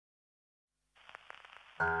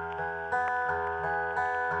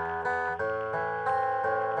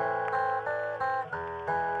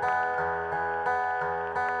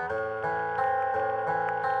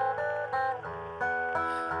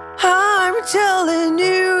I'm telling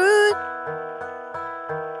you,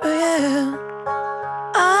 oh yeah,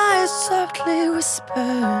 I softly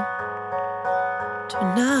whisper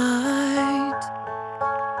tonight,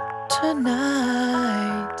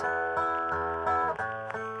 tonight.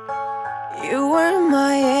 You were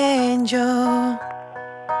my angel.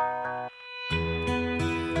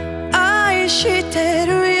 愛して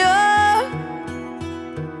るよ、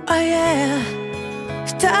oh yeah、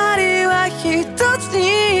二人は一つ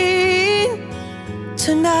に。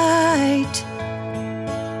Tonight,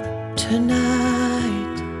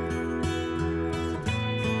 tonight,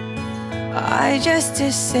 I just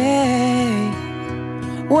to say,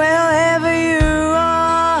 wherever you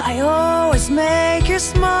are, I always make you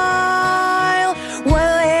smile.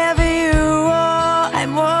 Wherever you are,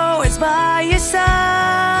 I'm always by your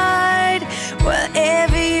side.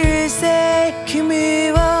 Whatever you say, 君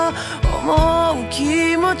は思う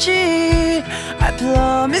気持ち、I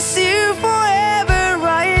promise you forever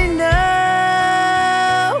right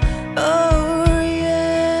now. Oh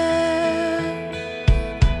yeah.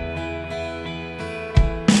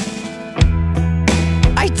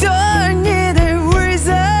 I don't need a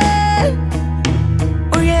reason.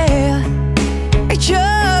 Oh yeah. I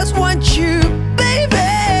just want you, baby.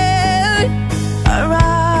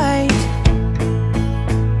 Alright,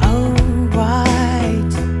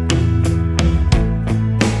 alright.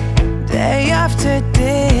 Day after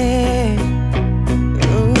day,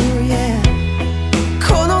 oh yeah.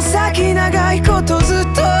 この先長いことずっ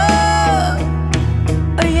と、oh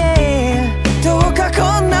yeah。どうか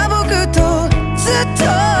こんな僕とずっと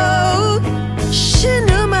死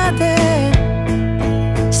ぬまで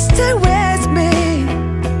Stay with me.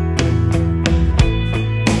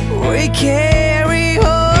 We carry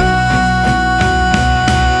on.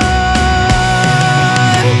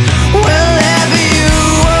 Wherever you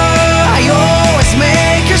are, I always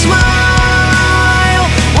make you smile.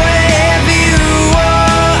 Wherever you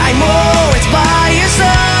are, I'm always by your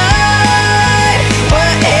side.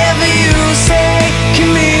 Whatever you say,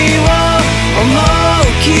 君は思う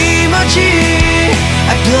気持ち、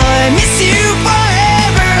I promise you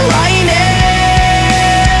forever right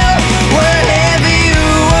now. Wherever you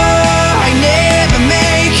are, I never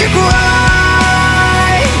make you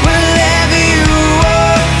cry. Wherever you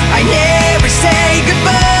are, I never say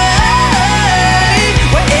goodbye.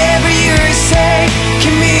 Whatever you say,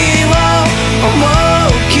 君は思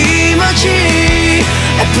う気持ち、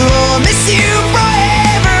I promise you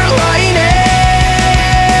forever right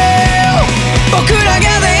now. 僕らが出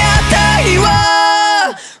会った日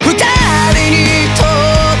は二人にとっ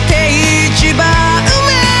て一番上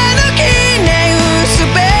の記念すべ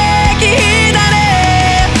き日だ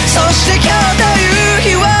ね。そして今日という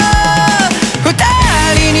日は二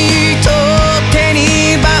人にとって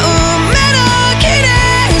二番目の記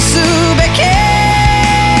念すべき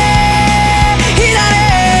日だね。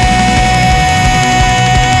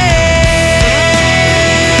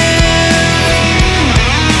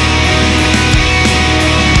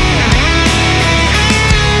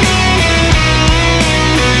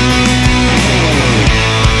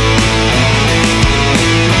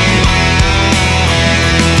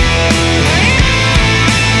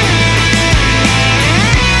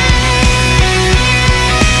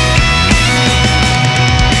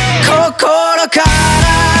心から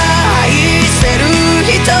愛せる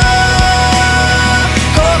人、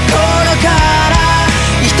心から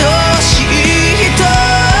愛しい人、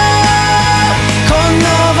この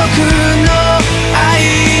僕の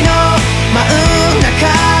愛の真ん中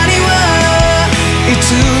にはい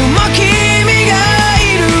つも君がい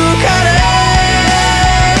るから。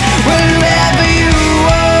 Wherever you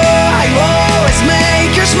are, I always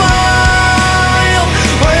make you smile.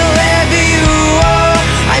 Wherever you are,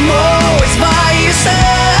 I'm always by your side.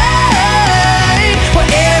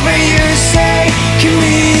 Whatever you say,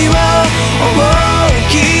 君は思う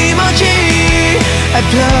気持ち、I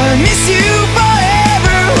promise you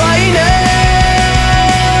forever right now.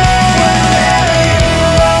 Wherever you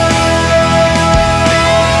are,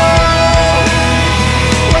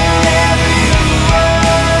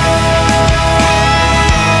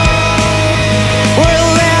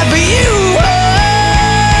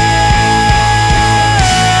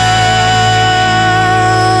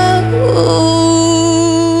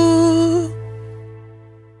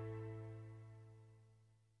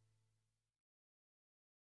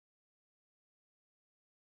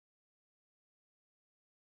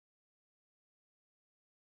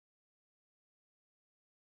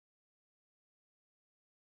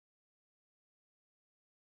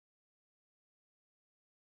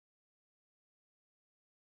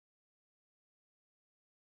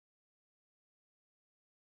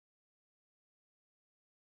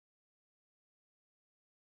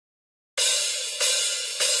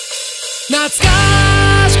 懐か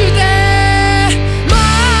しくても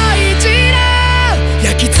う一度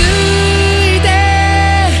焼き付いて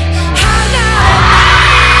離れな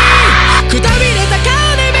いくたびれた顔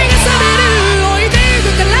で目が覚める置いてゆ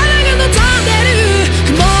く体が望んでる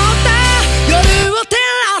曇った夜を照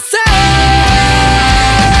らせ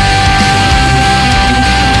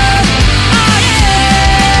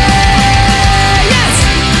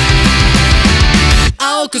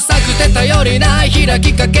青臭くて頼りない開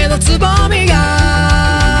きかけのつぼみ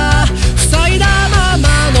が塞いだま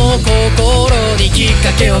まの心にきっ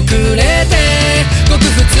かけをくれてごく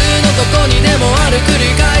普通のどこにでもある繰り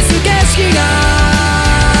返し